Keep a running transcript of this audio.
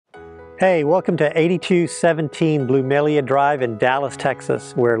Hey, welcome to 8217 Blumelia Drive in Dallas,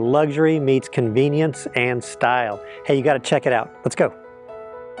 Texas, where luxury meets convenience and style. Hey, you got to check it out. Let's go.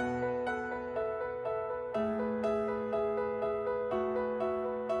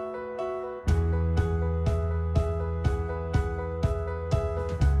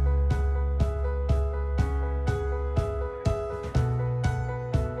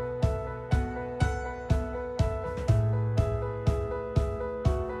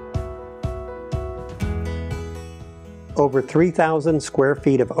 Over 3,000 square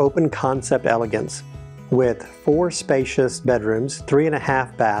feet of open concept elegance with 4 spacious bedrooms,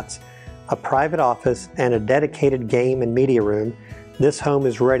 3.5 baths, a private office, and a dedicated game and media room. This home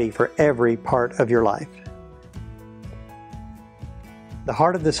is ready for every part of your life. The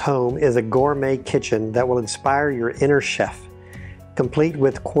heart of this home is a gourmet kitchen that will inspire your inner chef, complete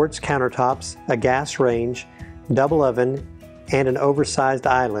with quartz countertops, a gas range, double oven, and an oversized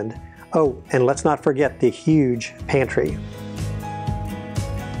island. Oh, and let's not forget the huge pantry.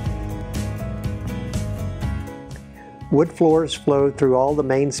 Wood floors flow through all the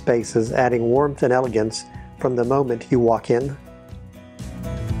main spaces, adding warmth and elegance from the moment you walk in.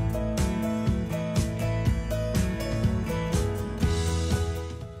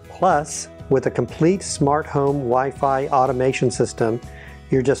 Plus, with a complete smart home Wi-Fi automation system,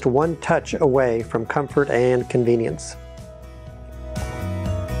 you're just one touch away from comfort and convenience.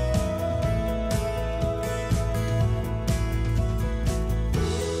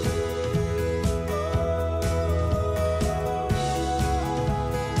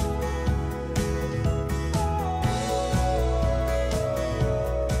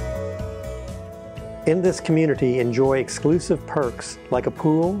 In this community, enjoy exclusive perks like a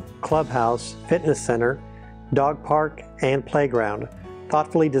pool, clubhouse, fitness center, dog park, and playground,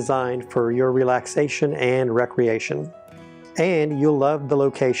 thoughtfully designed for your relaxation and recreation. And you'll love the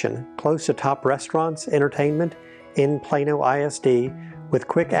location, close to top restaurants, entertainment in Plano ISD with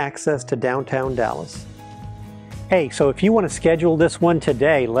quick access to downtown Dallas. Hey, so if you want to schedule this one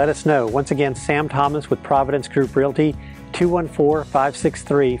today, let us know. Once again, Sam Thomas with Providence Group Realty,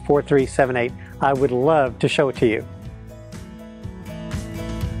 214-563-4378. I would love to show it to you.